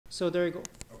So there you go.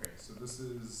 Okay, so this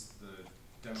is the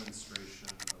demonstration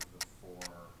of the 4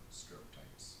 stroke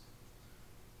types.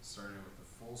 Starting with the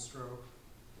full stroke,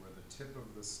 where the tip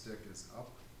of the stick is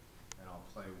up, and I'll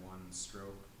play 1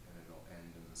 stroke, and it'll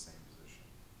end in the same position.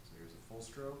 So here's a full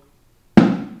stroke,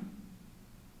 another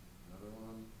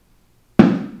one,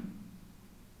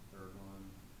 third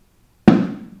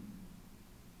one.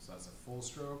 So that's a full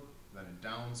stroke, then a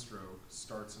downstroke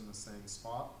starts in the same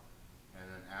spot, and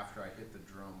then after I hit the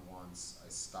drum once, I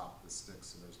stop the stick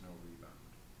so there's no rebound.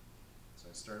 So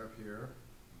I start up here,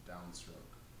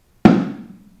 downstroke,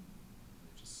 and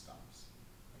it just stops.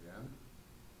 Again.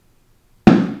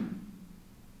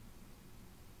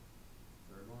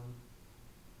 Third one.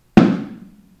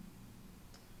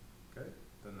 Okay,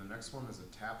 then the next one is a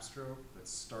tap stroke that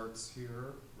starts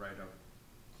here, right up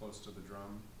close to the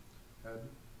drum head.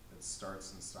 It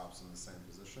starts and stops in the same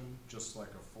position, just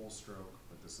like a full stroke,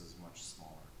 but this is much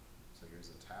smaller. So here's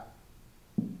a tap.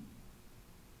 Another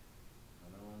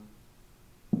one.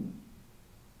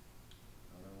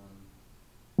 Another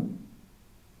one.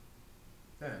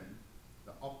 Then,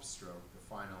 the upstroke, the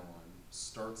final one,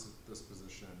 starts at this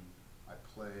position. I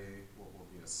play what will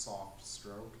be a soft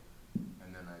stroke,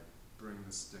 and then I bring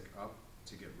the stick up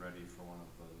to get ready for one of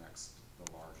the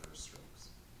larger strokes.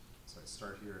 So I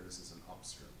start here, this is an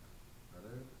upstroke.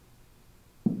 Ready?